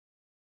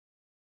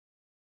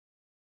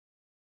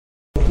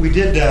we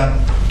did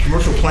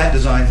commercial plant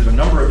designs at a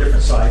number of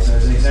different sites, and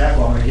as an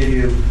example, I'm going to give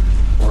you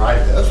where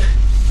I live.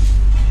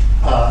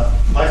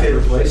 My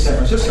favorite place, San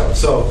Francisco.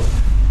 So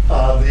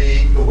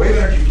the wave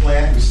energy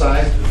plant we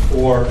sized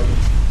for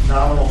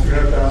nominal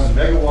 300,000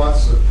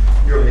 megawatts of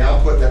yearly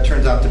output. That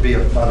turns out to be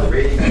about a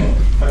rating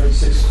of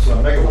 106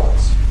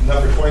 megawatts,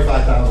 enough for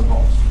 25,000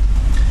 homes.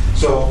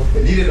 So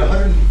it needed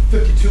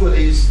 152 of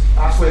these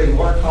oscillating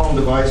water column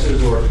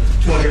devices, or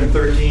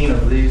 213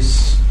 of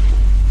these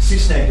sea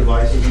snake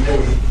devices, and they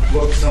would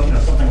look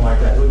something like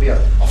that. It would be a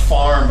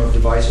farm of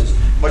devices,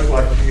 much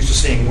like you're used to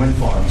seeing wind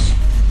farms.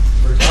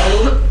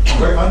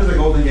 Right under the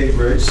Golden Gate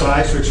Bridge,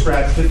 sized to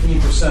extract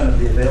 15% of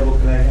the available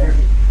kinetic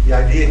energy. The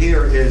idea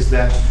here is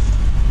that,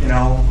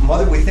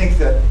 we think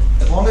that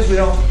as long as we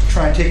don't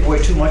try and take away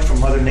too much from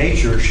Mother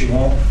Nature, she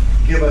won't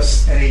give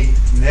us any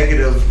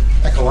negative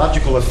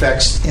ecological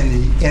effects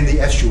in the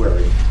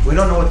estuary. We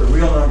don't know what the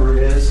real number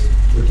is.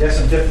 We're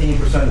guessing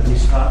 15%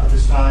 at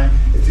this time.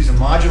 If these are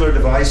modular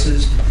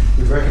devices,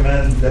 we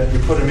recommend that you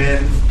put them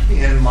in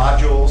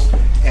modules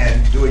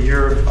and do a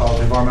year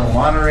of environmental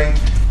monitoring.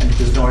 And if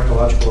there's no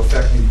ecological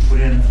effect, you put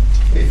in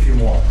a few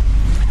more.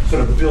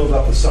 Sort of build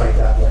up the site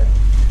that way.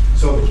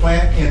 So the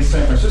plant in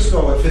San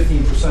Francisco at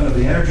 15% of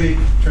the energy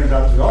turns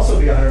out to also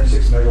be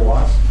 106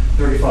 megawatts,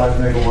 35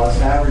 megawatts,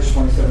 average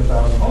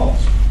 27,000 homes.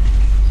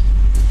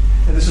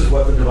 And this is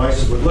what the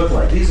devices would look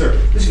like. These are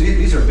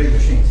big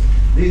machines.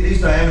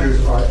 These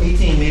diameters are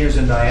 18 meters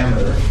in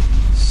diameter.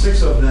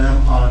 6 of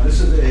them on,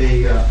 this is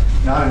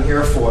not an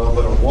airfoil,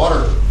 but a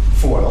water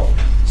foil,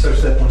 such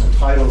that when the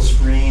tidal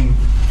stream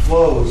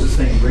flows, this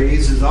thing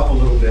raises up a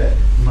little bit,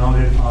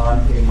 mounted on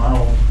a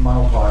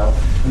monopile,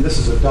 and this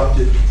is a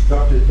ducted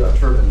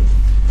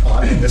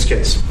turbine in this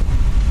case.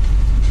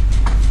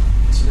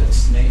 So that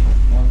snake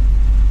one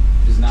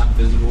is not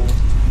visible.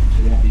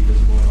 It won't be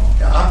visible at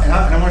all. And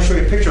I'm going to show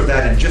you a picture of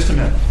that in just a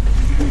minute.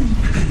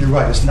 You're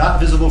right. It's not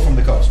visible from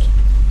the coast.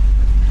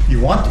 You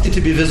want it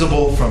to be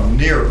visible from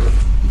near,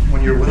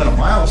 when you're within a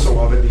mile or so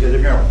of it, because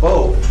if you're on a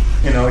boat,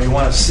 you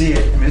want to see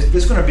it. I mean,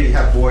 it's going to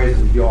have buoys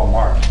and be all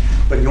marked,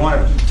 but you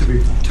want it to be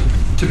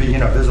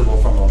visible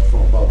from a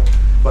boat.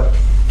 But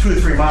 2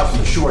 to 3 miles from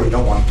the shore, you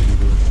don't want it to be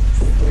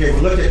visible. Okay, we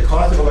looked at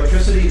cost of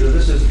electricity. So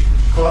this is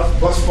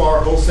bus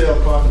bar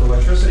wholesale cost of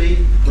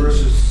electricity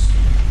versus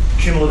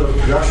cumulative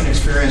production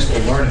experience or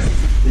learning.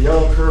 The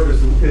yellow curve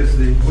is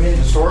the wind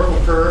historical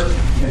curve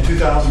in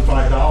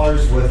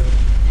 $2,005 with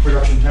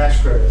production tax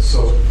credits.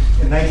 So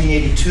in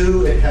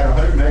 1982, it had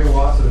 100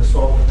 megawatts of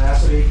installed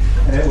capacity,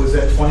 and it was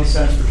at 20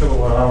 cents per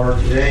kilowatt hour.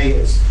 Today,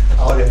 it's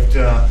out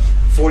at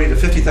 40 to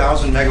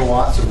 50,000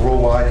 megawatts of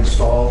worldwide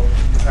installed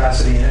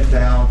capacity, and it's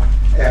down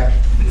at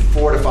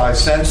 4 to 5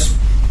 cents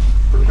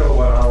per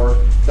kilowatt hour.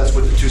 That's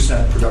with the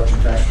 2-cent production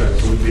tax credit.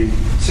 So it would be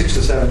 6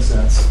 to 7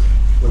 cents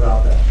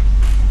without that.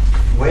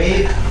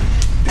 Wave,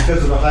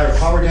 because of the higher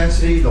power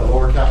density, the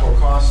lower capital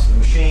cost of the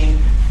machine,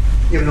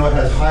 even though it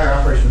has higher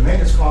operation and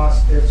maintenance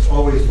costs, it's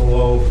always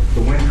below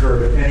the wind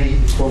curve at any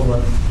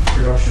equivalent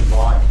production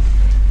volume.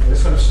 And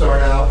it's going to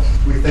start out,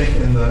 we think,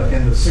 in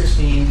the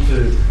 16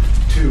 to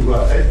 8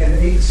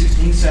 to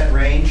 16 cent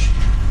range,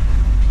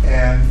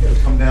 and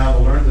it'll come down to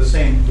learn the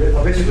same,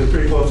 basically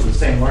pretty close to the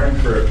same learning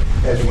curve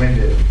as wind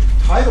did.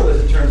 Tidal,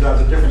 as it turns out,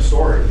 is a different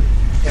story.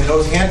 And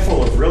those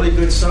handful of really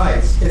good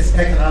sites, it's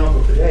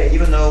economical today,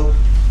 even though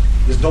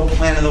there's no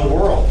plant in the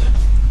world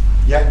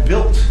yet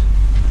built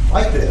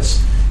like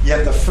this.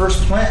 Yet the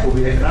first plant will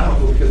be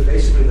economical because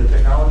basically the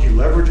technology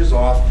leverages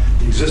off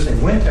the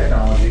existing wind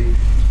technology,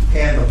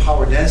 and the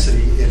power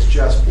density is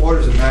just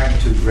orders of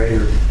magnitude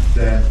greater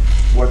than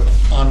what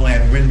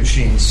on-land wind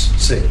machines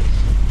see.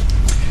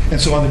 And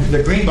so on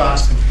the green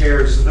box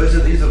compares,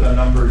 these are the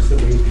numbers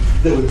that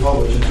we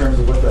publish in terms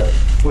of what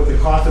the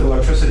cost of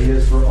electricity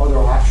is for other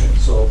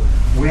options. So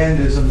wind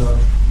is in the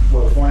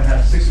 4.5,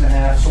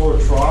 6.5. Solar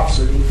troughs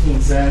are 18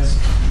 cents.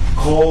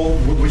 Coal,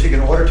 which you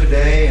can order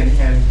today, and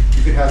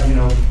you could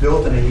have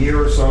built in a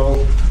year or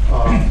so.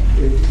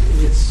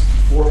 It's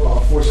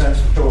 4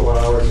 cents per kilowatt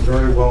hour. It's a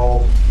very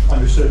well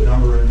understood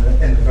number in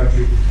the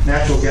country.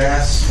 Natural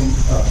gas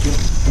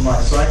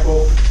combined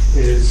cycle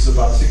is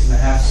about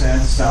 6.5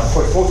 cents. Now, of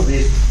course, both of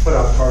these put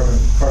out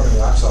carbon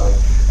dioxide.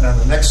 And on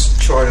the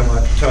next chart, I'm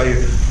going to tell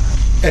you,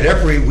 at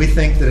EPRI, we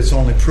think that it's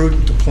only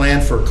prudent to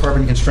plan for a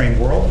carbon-constrained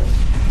world.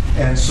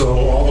 And so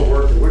all the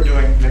work that we're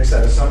doing makes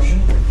that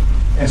assumption.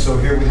 And so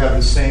here we have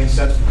the same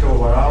cents per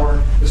kilowatt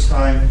hour. This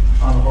time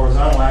on the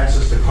horizontal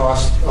axis, the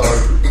cost of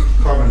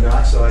carbon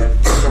dioxide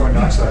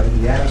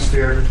in the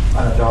atmosphere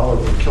on a dollar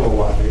per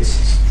kilowatt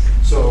basis.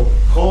 So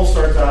coal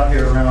starts out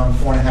here around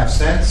 4.5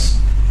 cents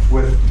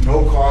with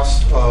no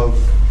cost of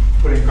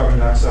putting carbon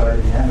dioxide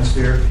in the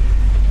atmosphere.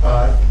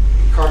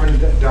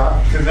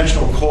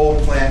 Conventional coal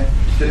plant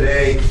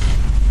today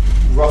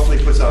roughly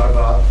puts out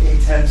about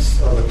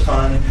 0.8 of a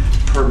ton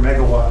per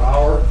megawatt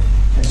hour.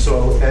 And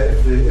so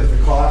if there's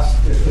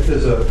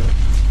a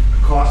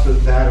cost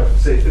of that of,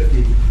 say,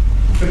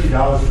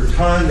 $50 per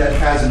ton, that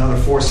has another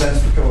 4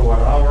 cents per kilowatt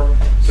hour.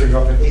 So you're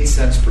up at 8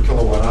 cents per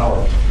kilowatt hour.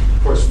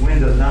 Of course,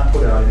 wind does not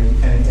put out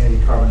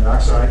any carbon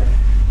dioxide.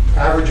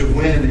 average of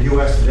wind in the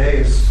U.S. today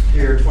is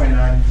here,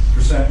 29%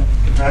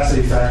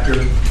 capacity factor.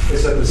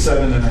 It's at the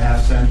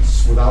 7.5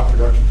 cents without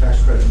production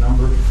tax credit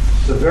number.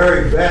 The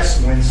very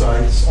best wind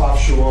sites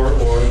offshore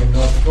or in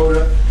North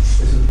Dakota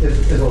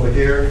is over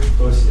here,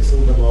 so it's a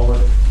little bit lower.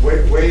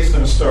 Wave's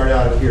going to start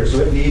out here, so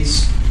it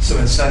needs some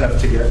incentive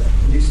to get,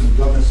 it needs some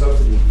government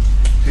subsidy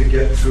to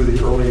get through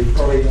the early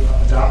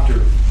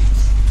adopter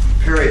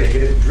period and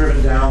get it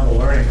driven down the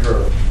learning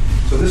curve.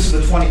 So this is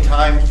the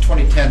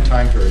 2010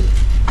 time period.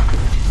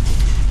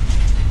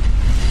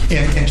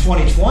 In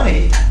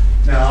 2020,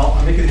 now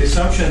I'm making the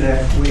assumption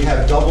that we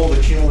have double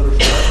the cumulative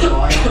production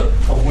volume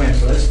of wind.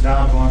 So that's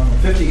now gone from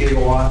 50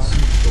 gigawatts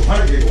to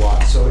 100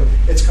 gigawatts. So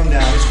it's come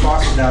down. Its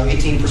cost is now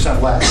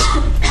 18% less.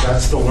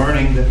 That's the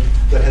learning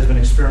that has been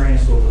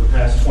experienced over the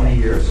past 20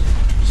 years.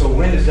 So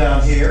wind is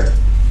down here.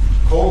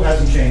 Coal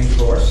hasn't changed, of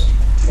course.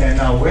 And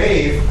now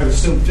wave, I've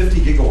assumed 50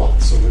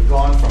 gigawatts. So we've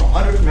gone from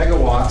 100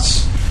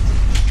 megawatts,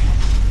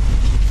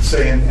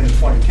 say in the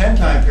 2010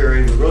 time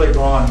period, we've really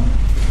gone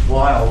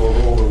wild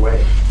over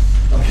wave.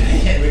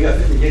 Okay, and we got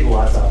 50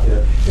 gigawatts out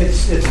there.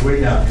 It's way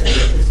down here.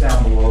 It's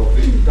down below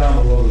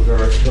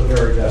the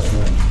very best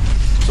wind.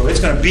 So it's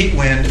going to beat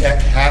wind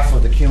at half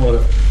of the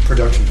cumulative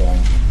production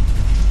volume.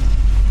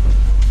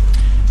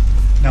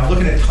 Now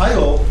looking at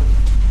tidal,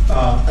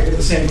 I get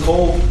the same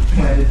coal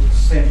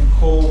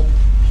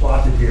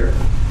plotted here.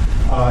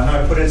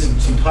 Now I put in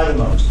some tidal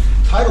numbers.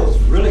 Tidal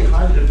is really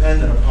highly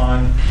dependent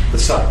upon the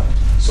site.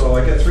 So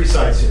I got 3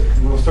 sites here.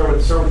 And we'll start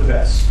with the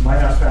best,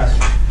 Minot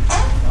Passage.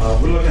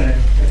 We're looking at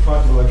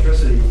cost of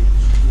electricity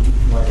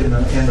like in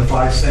the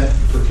 5 cent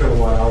per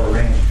kilowatt hour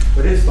range,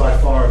 but it's by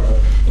far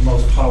the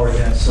most power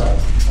dense site,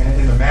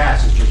 and the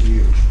mass is just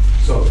huge.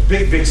 So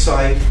big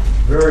site,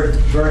 very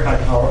high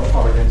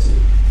power density.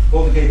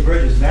 Golden Gate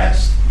Bridge is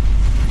next,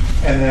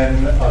 and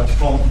then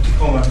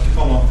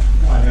Tacoma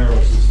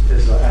Narrows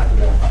is after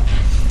that.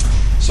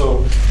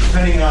 So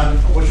depending on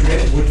what you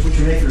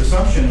make your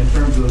assumption in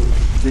terms of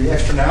the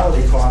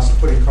externality cost of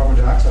putting carbon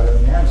dioxide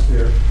in the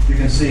atmosphere, you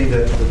can see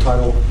that the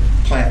tidal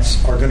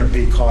plants are going to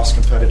be cost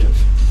competitive.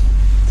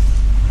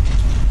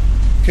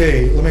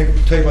 Okay, let me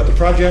tell you about the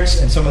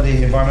projects and some of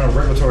the environmental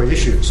regulatory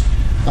issues.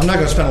 I'm not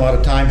going to spend a lot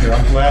of time here.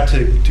 I'm glad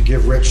to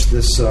give Rich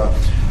this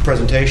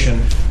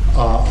presentation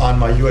on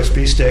my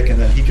USB stick, and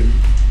then he can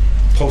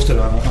post it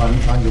on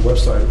your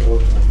website or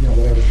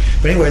whatever.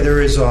 But anyway,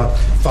 there is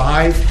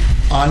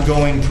 5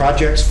 ongoing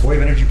projects,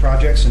 wave energy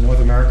projects in North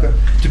America.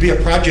 To be a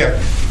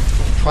project,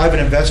 private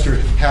investor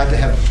had to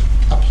have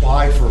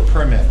applied for a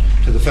permit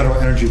to the Federal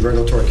Energy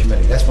Regulatory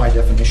Committee. That's my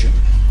definition.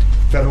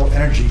 Federal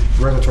Energy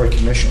Regulatory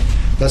Commission.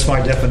 That's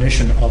my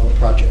definition of a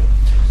project.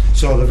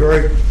 So the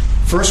very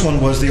first one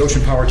was the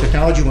Ocean Power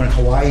Technology one in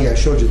Hawaii. I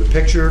showed you the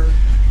picture.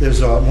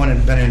 There's one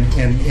been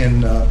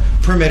in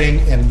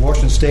permitting in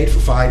Washington State for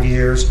 5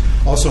 years,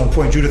 also in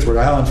Point Judith, Rhode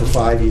Island for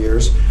 5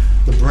 years.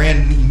 The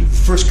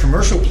first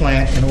commercial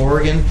plant in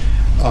Oregon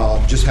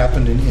just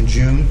happened in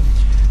June.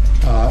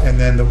 And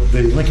then the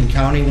Lincoln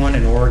County one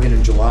in Oregon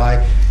in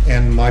July.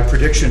 And my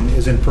prediction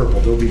is in purple.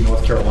 There'll be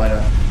North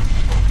Carolina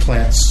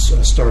plants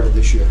started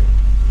this year.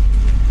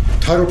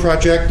 Tidal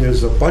project,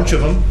 there's a bunch of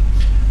them.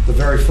 The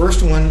very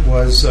first one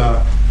was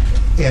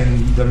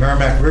in the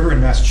Merrimack River in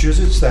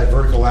Massachusetts, that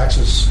vertical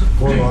axis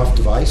Gorloff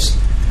device.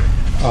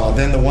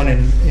 Then the one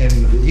in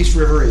the East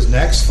River is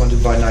next,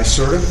 funded by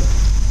NYSERDA,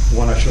 the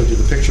one I showed you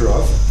the picture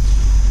of.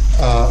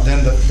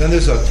 Then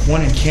there's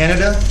one in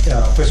Canada,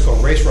 a place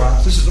called Race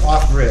Rocks. This is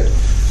off-grid.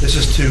 This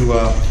is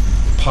to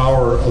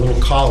power a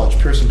little college,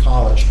 Pearson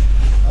College,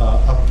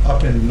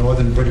 up in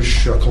northern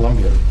British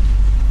Columbia.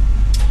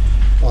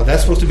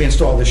 That's supposed to be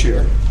installed this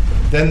year.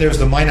 Then there's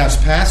the Minot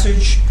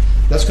Passage.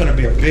 That's going to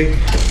be a big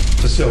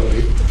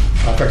facility.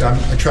 In fact,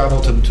 I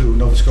traveled to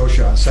Nova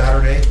Scotia on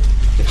Saturday.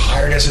 They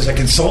hired us as a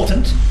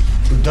consultant.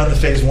 We've done the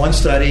phase 1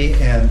 study,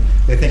 and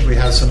they think we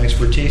have some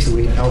expertise that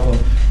we can help them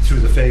through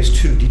the phase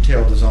 2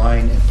 detailed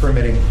design and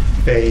permitting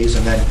phase,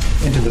 and then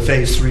into the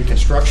phase 3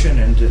 construction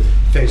and into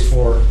phase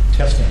 4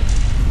 testing.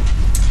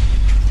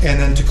 And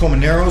then Tacoma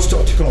Narrows,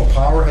 Tacoma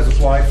Power has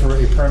applied for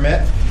a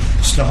permit.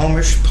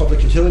 Snohomish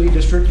Public Utility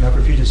District in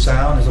Upper Puget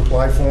Sound has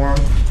applied for them,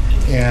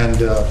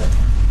 and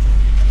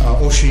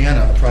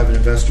Oceana, a private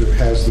investor,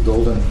 has the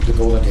Golden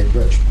Gate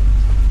Bridge.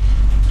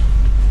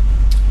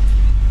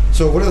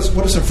 So what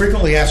are some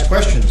frequently asked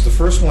questions? The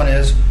first one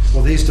is,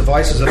 will these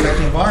devices affect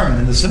the environment?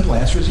 And the simple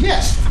answer is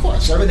yes, of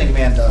course. Everything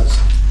man does.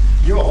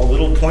 You're all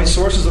little point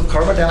sources of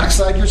carbon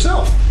dioxide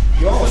yourself.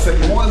 We all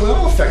affect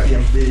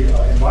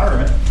the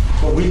environment.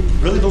 But we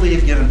really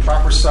believe, given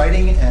proper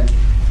siting and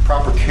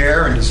proper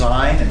care and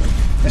design and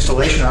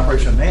installation,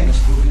 operation, and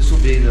maintenance, this will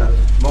be the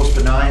most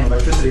benign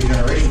electricity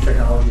generation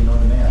technology known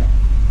to man.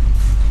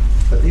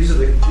 But these are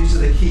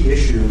the key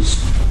issues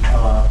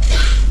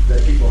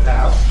that people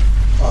have.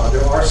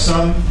 There are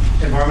some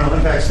environmental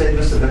impact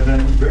statements that have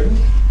been written.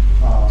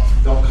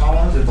 Bill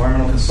Collins,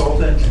 environmental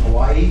consultant in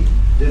Hawaii,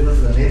 did one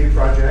for the Navy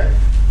project.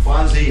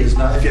 Fonzie is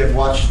not, if you have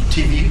watched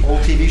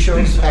old TV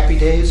shows, Happy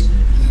Days,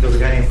 there's a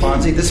guy named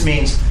Fonzie. This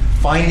means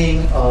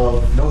finding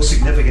of no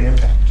significant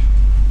impact.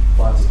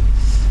 Fonzie.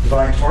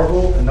 Vine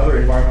Tarbell,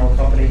 another environmental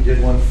company,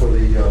 did one for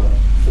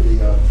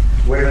the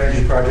wave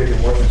energy project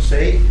in Washington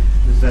State.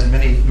 There's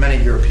been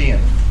many European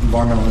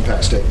environmental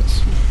impact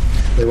statements.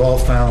 They've all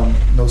found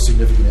no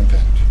significant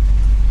impact.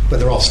 But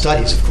they're all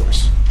studies, of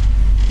course.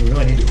 We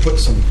really need to put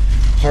some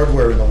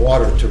hardware in the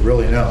water to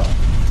really know.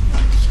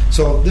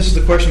 So this is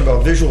the question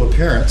about visual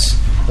appearance.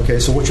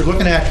 Okay, so what you're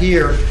looking at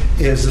here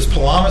is this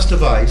Pelamis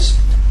device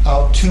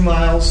out 2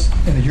 miles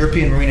in the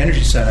European Marine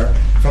Energy Center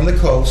from the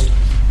coast.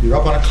 You're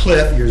up on a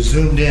cliff. You're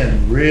zoomed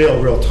in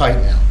real tight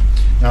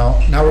now.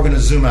 Now we're going to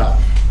zoom out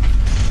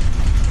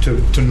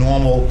to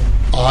normal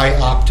eye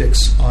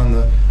optics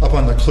up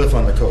on the cliff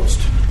on the coast.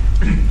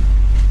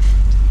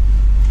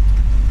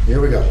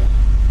 Here we go.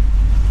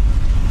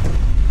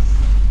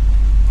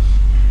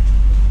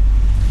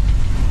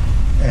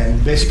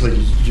 And basically,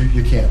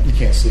 you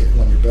can't see it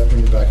when you're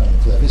back on the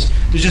cliff.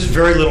 There's just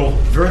very little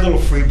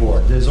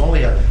freeboard. There's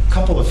only a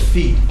couple of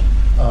feet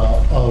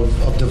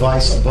of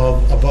device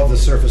above the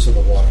surface of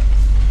the water,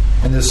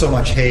 and there's so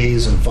much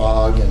haze and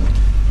fog and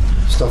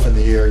stuff in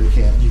the air you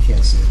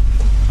can't see it.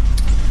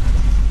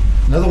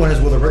 Another one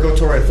is, will the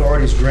regulatory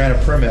authorities grant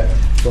a permit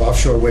for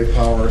offshore wave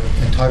power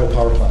and tidal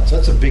power plants?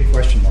 That's a big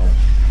question mark.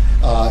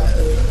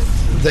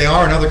 They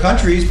are in other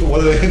countries, but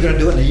whether they're going to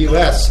do it in the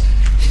U.S.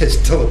 is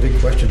still a big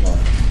question mark.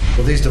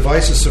 Will these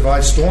devices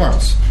survive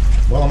storms?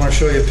 Well, I'm going to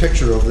show you a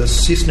picture of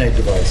this sea snake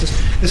device.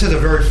 This is a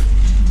very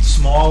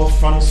small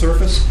frontal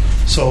surface.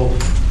 So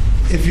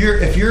if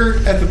you're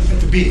at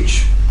the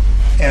beach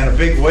and a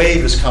big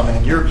wave is coming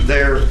and you're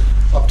there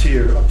up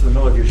to the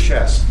middle of your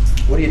chest,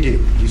 what do?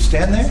 You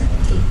stand there?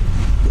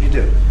 What do you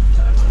do?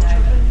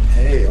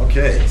 Hey,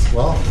 okay.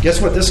 Well,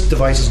 guess what this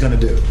device is going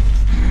to do?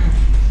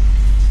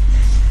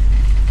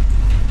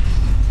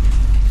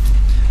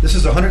 This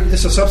is a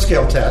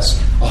subscale test,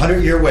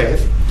 100-year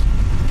wave,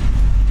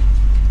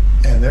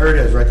 and there it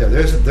is right there.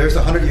 There's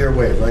the 100-year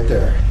wave right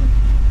there.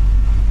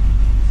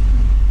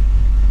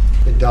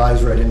 It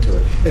dives right into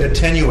it. It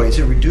attenuates.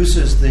 It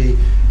reduces the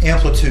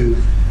amplitude.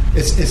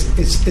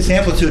 Its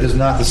amplitude is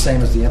not the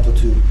same as the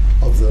amplitude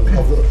of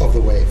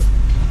the wave.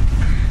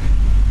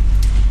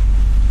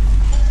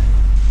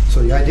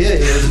 So the idea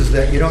is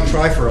that you don't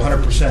try for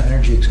 100%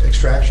 energy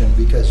extraction,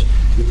 because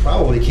you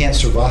probably can't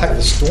survive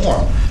a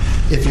storm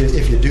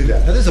if you do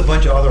that. Now, there's a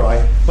bunch of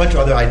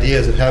other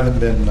ideas that haven't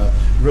been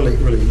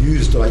really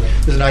used. Like,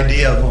 there's an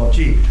idea of, well,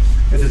 gee,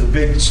 if there's a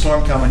big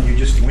storm coming, you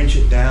just winch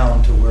it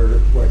down to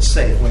where it's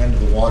safe, way into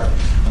the water.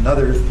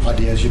 Another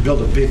idea is you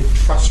build a big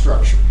truss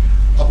structure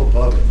up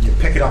above it. You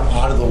pick it up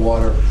out of the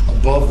water,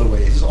 above the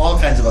waves. There's all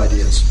kinds of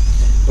ideas.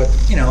 But,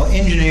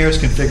 engineers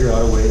can figure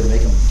out a way to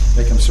make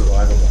them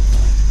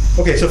survivable.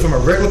 Okay, so from a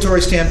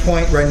regulatory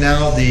standpoint, right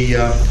now,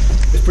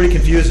 it's pretty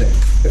confusing.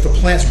 If a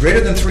plant's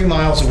greater than 3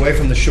 miles away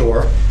from the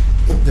shore,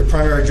 the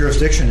primary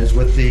jurisdiction is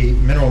with the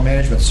Mineral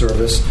Management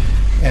Service,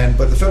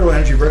 but the Federal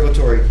Energy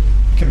Regulatory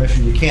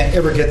Commission, you can't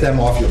ever get them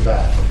off your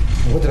back.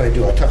 What did I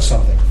do? I touched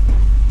something.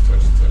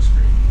 Touch the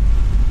screen.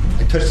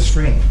 I touched the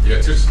screen.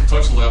 Yeah,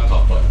 touch the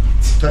laptop button.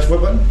 Touch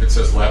what button? It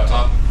says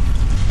laptop.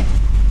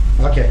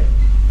 Okay.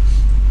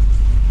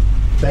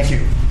 Thank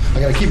you. I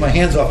got to keep my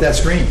hands off that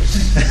screen.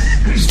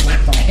 Just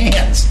slap my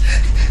hands.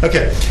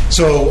 Okay,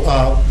 so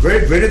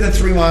greater than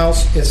 3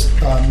 miles, it's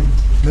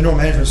Mineral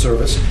Management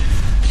Service.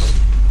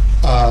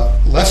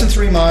 Less than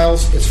 3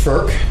 miles, it's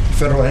FERC,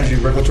 Federal Energy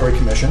Regulatory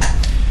Commission.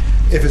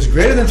 If it's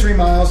greater than 3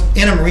 miles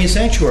in a marine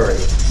sanctuary,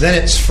 then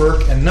it's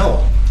FERC and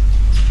NOAA.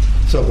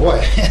 So,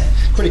 boy,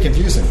 pretty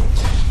confusing.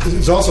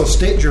 There's also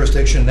state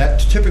jurisdiction. That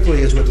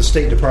typically is with the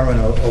State Department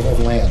of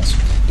Lands.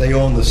 They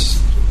own the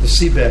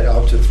seabed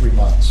out to 3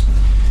 miles.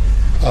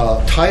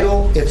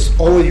 Tidal,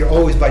 you're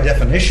always by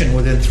definition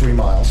within 3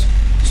 miles,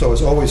 so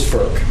it's always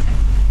FERC.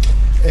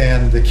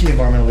 And the key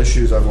environmental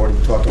issues I've already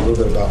talked a little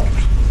bit about.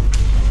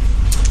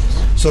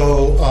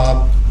 So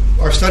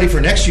our study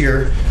for next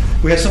year,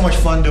 we had so much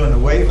fun doing the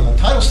wave and the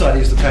tidal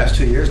studies the past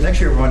 2 years.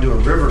 Next year we're going to do a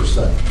river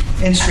study,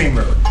 in-stream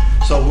river.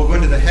 So we'll go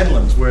into the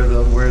headlands where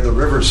the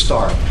rivers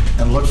start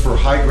and look for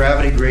high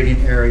gravity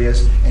gradient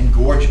areas and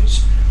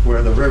gorges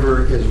where the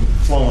river is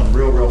flowing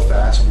real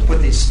fast. And we'll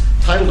put these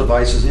tidal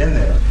devices in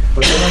there.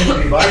 But they don't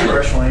need to be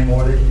bidirectional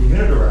anymore, they can be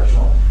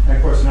unidirectional. And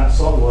of course, not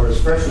salt water, it's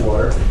fresh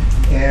water.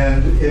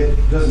 And it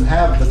doesn't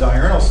have the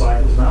diurnal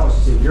cycles. Now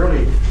it's a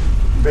yearly,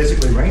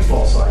 basically,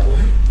 rainfall cycle.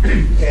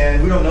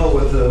 And we don't know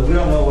what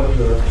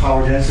the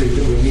power density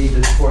that we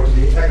need for it to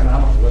be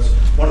economical. That's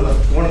one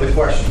of the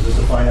questions, is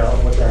to find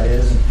out what that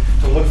is, and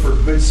to look for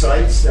good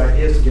sites. The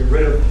idea is to get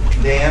rid of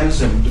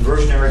dams and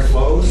diversionary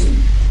flows,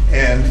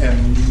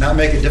 and not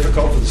make it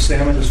difficult for the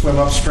salmon to swim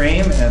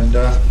upstream, and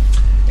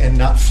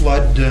not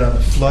flood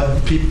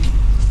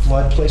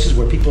places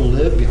where people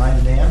live behind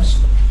the dams.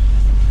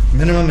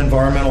 Minimum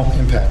environmental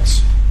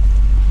impacts.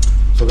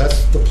 So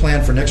that's the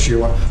plan for next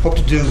year. I hope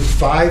to do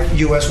 5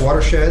 U.S.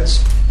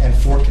 watersheds and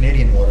 4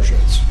 Canadian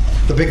watersheds.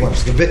 The big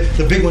ones,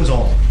 the big ones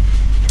only.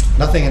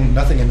 Nothing in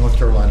North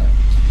Carolina.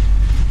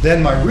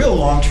 Then my real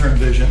long-term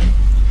vision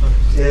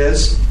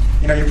is,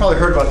 you probably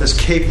heard about this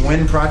Cape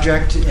Wind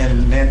project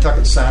in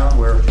Nantucket Sound,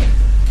 where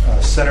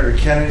Senator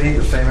Kennedy,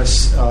 the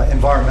famous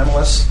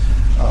environmentalist,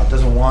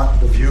 doesn't want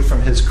the view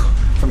from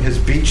his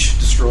beach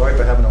destroyed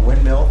by having a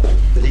windmill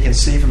that he can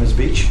see from his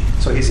beach.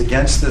 So he's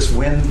against this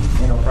wind,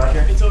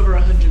 project. It's over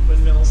 100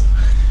 windmills.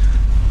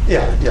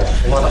 Yeah,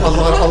 a lot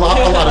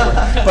of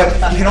them.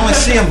 But you can only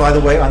see them, by the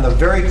way, on the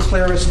very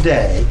clearest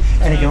day,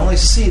 and you can only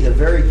see the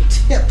very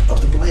tip of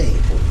the blade.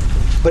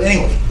 But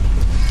anyway,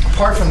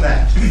 apart from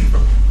that,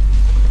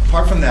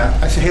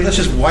 I say, hey, let's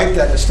just wipe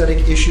that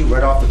aesthetic issue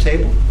right off the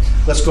table.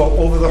 Let's go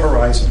over the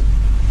horizon.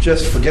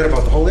 Just forget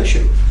about the whole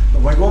issue.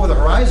 But when we go over the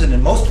horizon,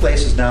 in most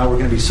places now, we're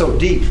going to be so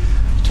deep,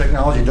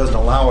 technology doesn't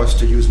allow us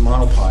to use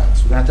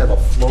monopiles. We're going to have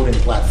a floating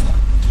platform.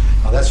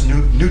 Now, that's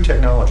new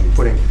technology,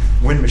 putting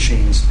wind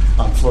machines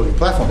on floating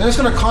platforms. And it's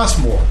going to cost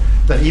more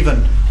than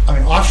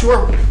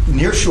offshore,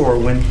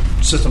 nearshore wind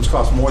systems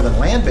cost more than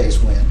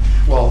land-based wind.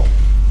 Well,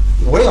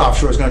 way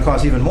offshore is going to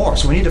cost even more.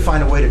 So we need to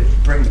find a way to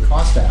bring the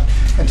cost down.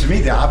 And to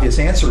me, the obvious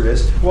answer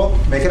is, well,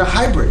 make it a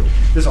hybrid.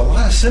 There's a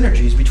lot of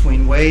synergies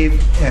between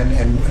wave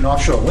and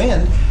offshore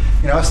wind.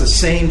 It's the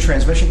same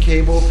transmission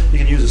cable. You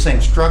can use the same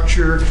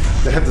structure.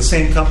 They have the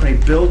same company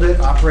build it,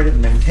 operate it,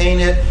 and maintain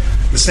it.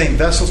 The same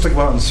vessels to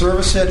go out and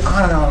service it.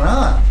 On and on and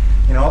on.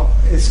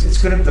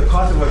 It's going to, the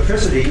cost of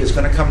electricity is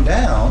going to come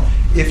down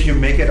if you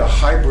make it a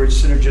hybrid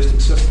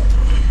synergistic system.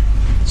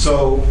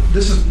 So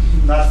this is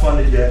not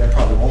funded yet, and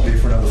probably won't be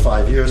for another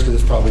 5 years because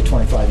it's probably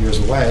 25 years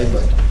away.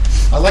 But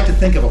I like to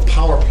think of a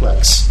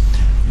powerplex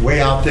way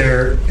out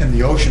there in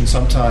the ocean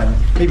sometime.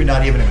 Maybe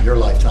not even in your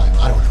lifetime.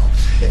 I don't know.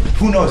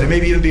 Who knows? It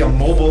may even be a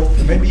mobile.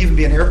 It may even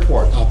be an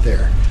airport out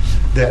there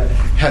that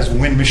has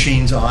wind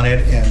machines on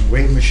it and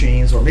wave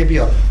machines, or maybe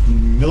a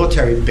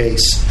military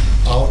base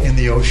out in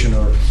the ocean,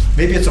 or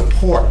maybe it's a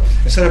port.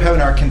 Instead of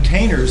having our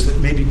containers that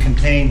maybe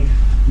contain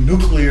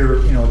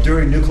nuclear,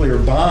 during nuclear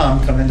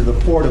bomb come into the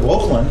port of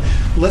Oakland,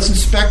 let's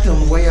inspect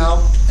them way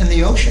out in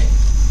the ocean.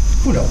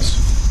 Who knows?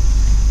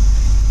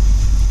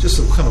 Just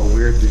a kind of a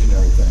weird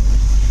visionary thing.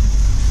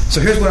 So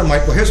here's what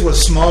a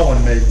small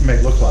one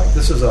may look like.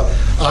 This is a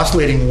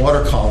oscillating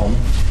water column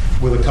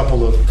with a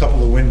couple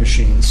of wind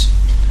machines.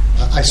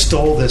 I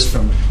stole this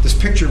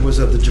picture was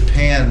of the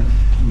Japan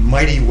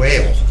mighty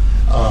whale,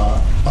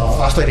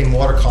 oscillating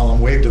water column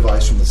wave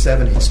device from the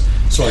 70s.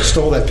 So I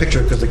stole that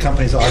picture because the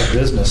company's out of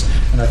business,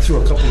 and I threw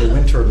a couple of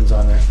wind turbines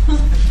on there.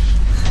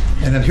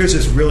 And then here's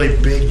this really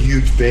big,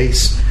 huge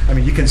base.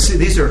 You can see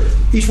these are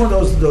each one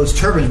of those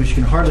turbines, which you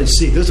can hardly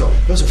see. Those are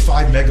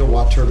 5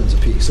 megawatt turbines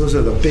apiece. Those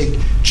are the big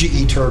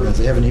GE turbines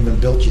they haven't even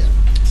built yet.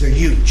 They're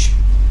huge.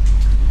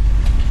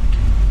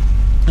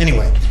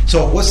 Anyway,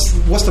 so what's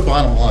the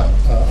bottom line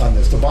on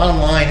this? The bottom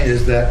line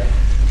is that,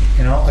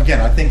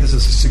 again, I think this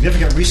is a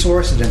significant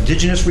resource, an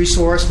indigenous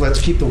resource.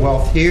 Let's keep the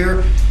wealth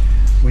here.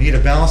 We need a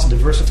balanced and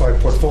diversified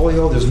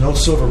portfolio. There's no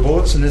silver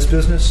bullets in this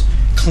business.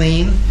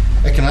 Clean.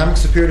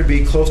 Economics appear to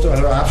be close to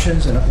other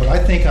options. And what I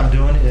think I'm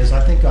doing is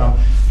I'm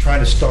trying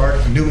to start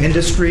a new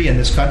industry in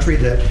this country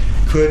that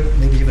could,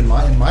 maybe even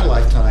in my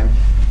lifetime,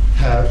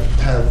 have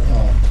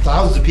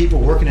thousands of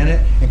people working in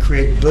it and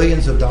create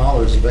billions of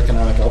dollars of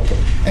economic output.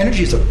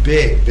 Energy is a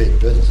big, big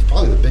business. It's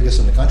probably the biggest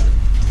in the country.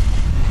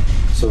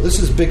 So this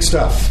is big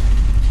stuff.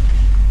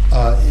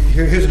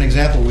 Here's an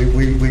example.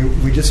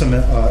 We did some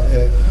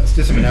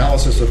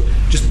analysis of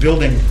just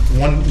building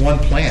one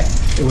plant.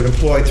 It would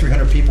employ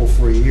 300 people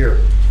for a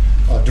year,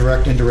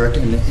 direct, indirect,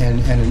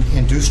 and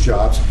induced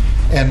jobs.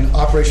 And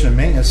operation and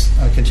maintenance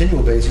on a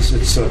continual basis,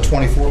 it's a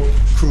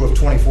crew of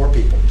 24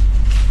 people.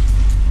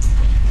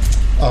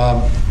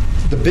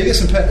 The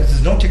biggest impediment,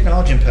 there's no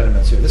technology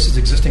impediments here. This is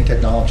existing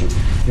technology.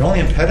 The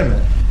only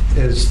impediment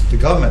is the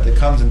government that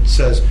comes and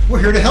says, we're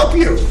here to help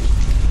you.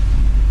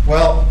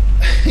 Well,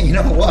 you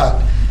know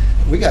what?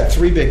 We got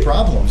 3 big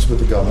problems with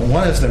the government.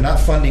 One is they're not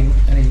funding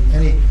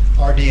any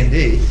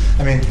RD&D.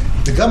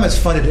 The government's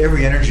funded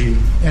every energy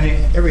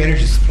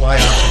supply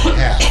option we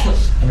have.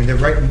 They're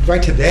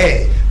right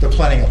today. They're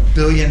planning $1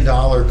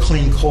 billion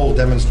clean coal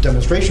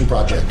demonstration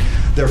project.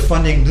 They're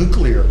funding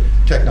nuclear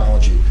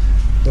technology,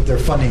 but they're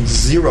funding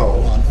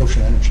 0 on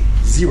ocean energy.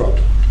 0.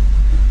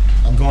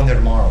 I'm going there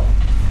tomorrow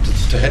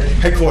to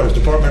headquarters,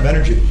 Department of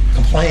Energy,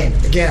 complain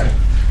again.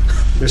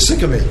 They're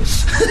sick of me.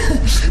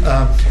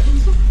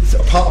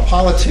 A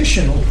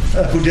politician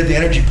who did the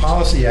Energy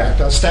Policy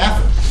Act,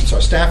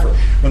 Stafford,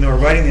 when they were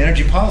writing the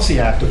Energy Policy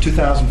Act of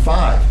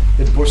 2005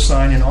 that Bush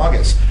signed in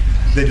August,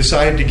 they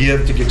decided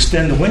to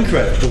extend the wind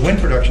credit, the wind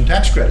production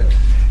tax credit.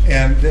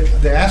 And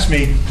they asked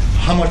me,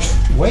 how much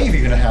wave are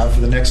you going to have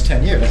for the next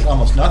 10 years? That's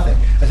almost nothing.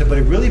 I said, but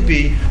it'd really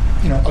be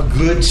a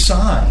good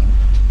sign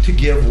to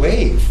give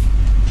wave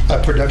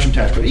a production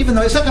tax credit, even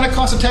though it's not going to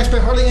cost the taxpayer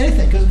hardly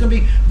anything, because there's going to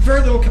be very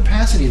little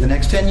capacity the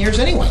next 10 years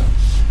anyway.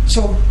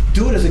 So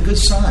do it as a good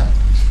sign.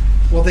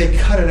 Well, they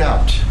cut it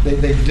out. They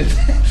did.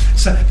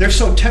 So they're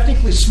so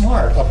technically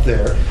smart up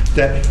there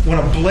that when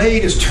a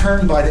blade is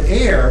turned by the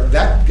air,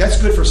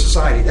 that's good for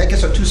society. That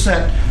gets a 2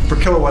 cent per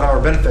kilowatt hour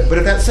benefit. But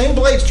if that same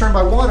blade's turned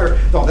by water,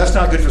 no, that's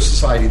not good for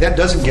society. That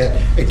doesn't get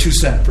a 2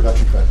 cent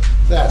production credit.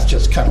 That's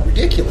just kind of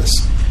ridiculous.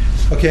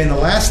 Okay, and the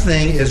last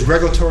thing is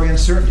regulatory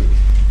uncertainty.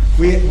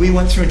 We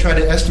went through and tried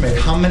to estimate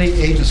how many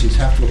agencies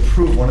have to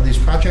approve one of these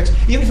projects,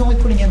 even if you're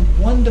only putting in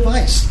one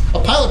device, a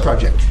pilot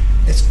project.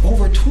 It's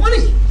over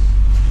 20.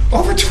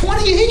 Over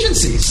 20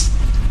 agencies.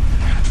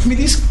 I mean,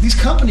 these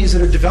companies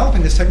that are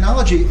developing this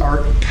technology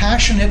are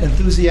passionate,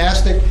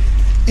 enthusiastic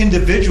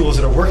individuals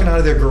that are working out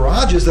of their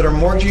garages that are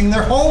mortgaging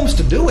their homes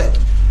to do it.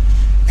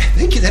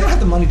 They don't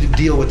have the money to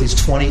deal with these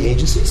 20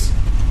 agencies.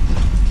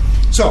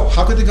 So,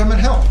 how could the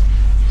government help?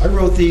 I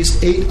wrote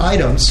these 8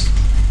 items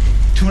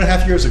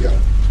 2.5 years ago.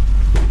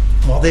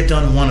 Well, they've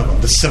done one of them,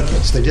 the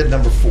simplest. They did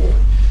number 4.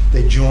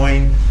 They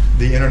joined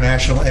the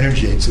International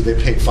Energy Agency. They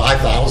paid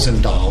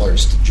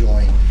 $5,000 to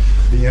join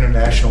the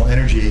International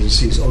Energy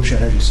Agency's Ocean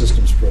Energy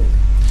Systems program.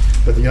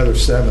 But the other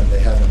 7 they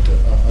haven't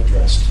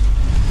addressed.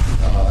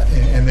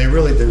 And they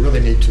really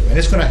need to. And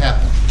it's going to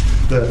happen.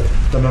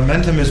 The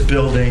momentum is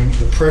building.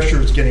 The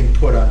pressure is getting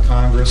put on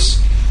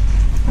Congress.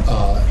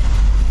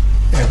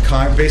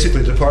 And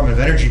basically, the Department of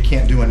Energy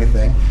can't do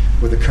anything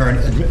with the current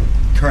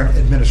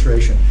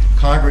administration.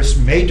 Congress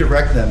may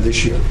direct them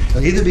this year.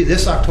 It'll either be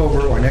this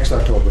October or next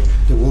October.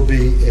 There will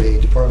be a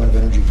Department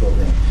of Energy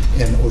program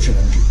in ocean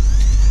energy.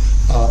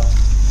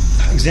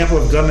 Example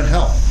of government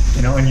help.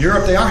 In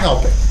Europe, they are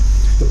helping.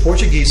 The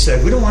Portuguese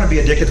said, we don't want to be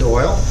addicted to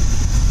oil,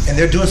 and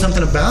they're doing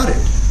something about it.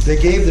 They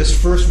gave this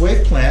first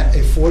wave plant a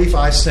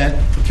 45-cent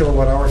per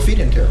kilowatt-hour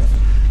feed-in tariff.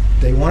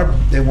 They want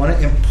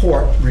to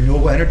import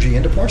renewable energy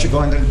into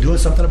Portugal, and they're doing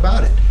something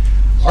about it.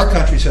 Our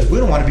country says we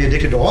don't want to be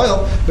addicted to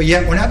oil, but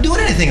yet we're not doing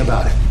anything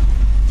about it.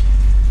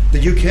 The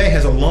UK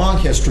has a long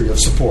history of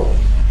support,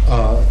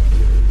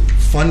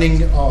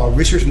 funding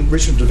research and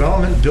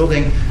development,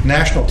 building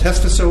national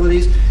test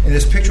facilities. And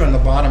this picture on the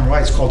bottom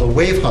right is called a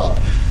wave hub.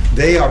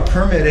 They are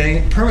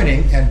permitting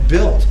and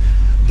built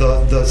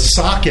the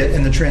socket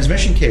and the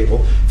transmission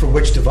cable for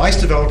which device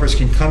developers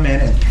can come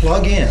in and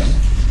plug in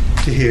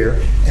to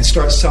here and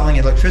start selling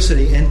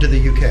electricity into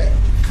the UK.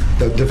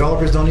 The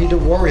developers don't need to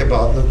worry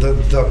about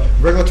the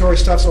regulatory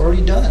stuff's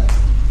already done.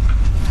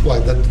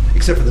 Well,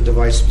 except for the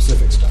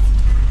device-specific stuff.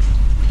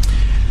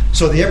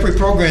 So the EPRI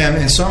program,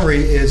 in summary,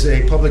 is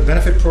a public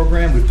benefit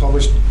program. We've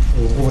published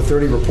over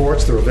 30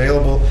 reports. They're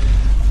available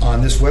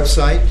on this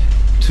website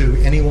to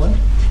anyone.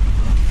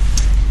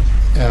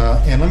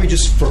 And let me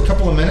just, for a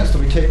couple of minutes,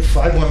 let me take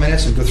 5 more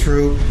minutes and go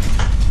through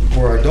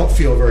where I don't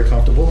feel very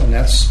comfortable, and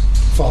that's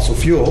fossil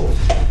fuel.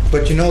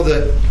 But you know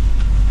that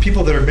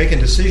people that are making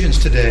decisions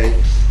today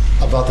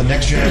about the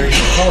next generation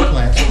of power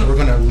plants that we're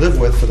going to live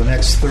with for the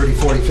next 30,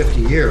 40,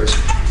 50 years,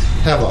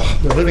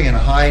 they're living in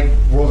a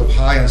world of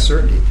high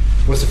uncertainty.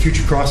 What's the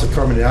future cost of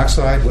carbon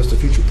dioxide? What's the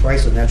future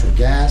price of natural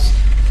gas?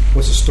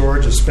 What's the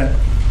storage of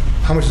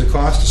how much does it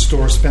cost to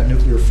store spent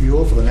nuclear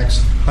fuel for the next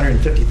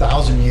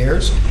 150,000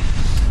 years?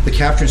 The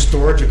capture and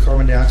storage of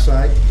carbon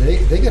dioxide, they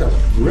get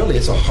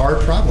it's a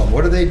hard problem.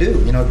 What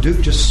do?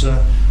 Duke just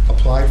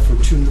applied for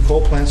 2 new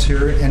coal plants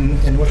here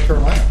in North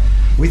Carolina.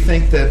 We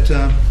think that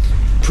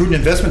prudent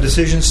investment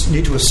decisions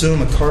need to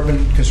assume a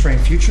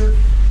carbon-constrained future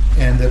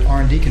and that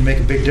R&D can make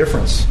a big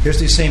difference. Here's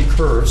these same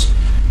curves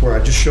where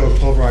I just showed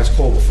pulverized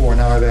coal before.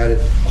 Now I've added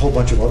a whole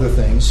bunch of other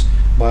things,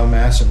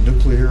 biomass and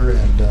nuclear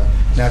and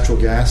natural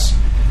gas.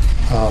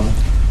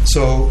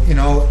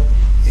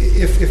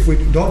 If we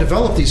don't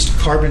develop these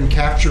carbon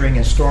capturing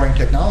and storing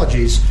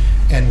technologies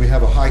and we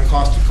have a high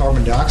cost of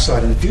carbon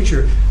dioxide in the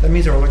future, that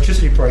means our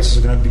electricity prices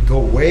are going to go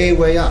way,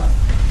 way up.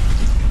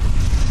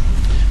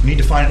 We need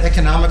to find an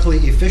economically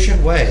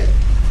efficient way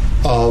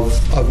of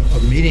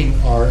meeting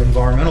our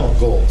environmental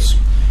goals.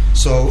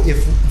 So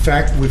if, in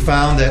fact, we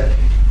found that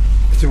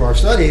through our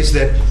studies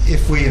that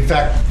if we, in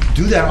fact,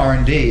 do that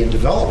R&D and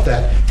develop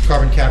that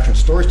carbon capture and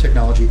storage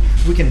technology,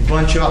 we can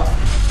bunch up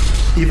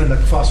even the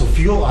fossil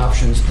fuel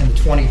options in the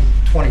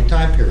 2020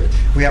 time period.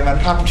 We have an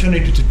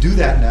opportunity to do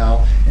that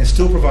now and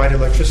still provide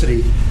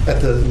electricity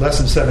at the less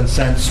than 7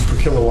 cents per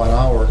kilowatt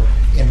hour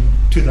in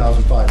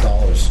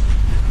 $2005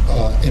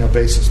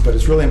 basis. But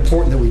it's really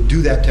important that we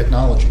do that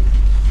technology.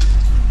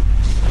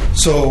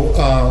 So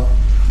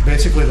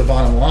basically the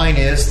bottom line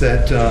is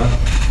that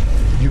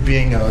you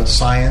being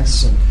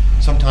science and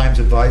sometimes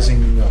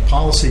advising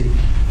policy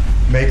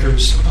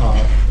makers,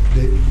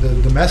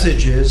 the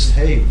message is,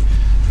 hey,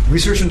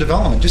 research and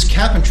development, just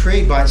cap and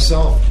trade by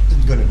itself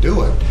isn't going to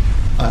do it.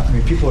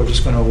 People are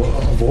just going to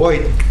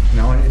avoid,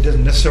 and it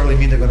doesn't necessarily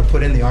mean they're going to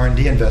put in the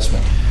R&D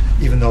investment,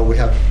 even though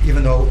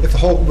if the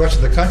whole rest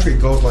of the country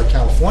goes like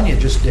California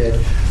just did,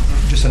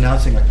 just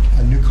announcing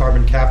a new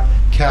carbon cap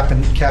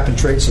and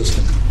trade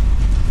system.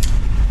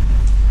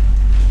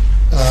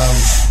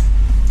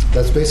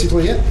 That's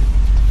basically it.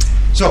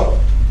 So,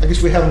 I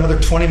guess we have another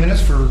 20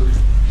 minutes for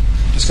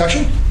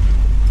discussion.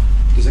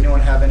 Does anyone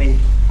have any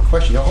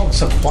questions? Oh, it's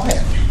so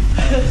quiet.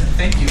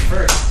 Thank you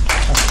first.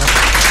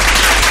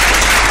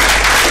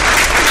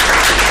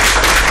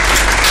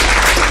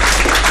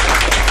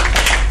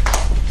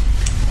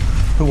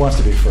 Who wants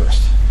to be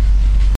first?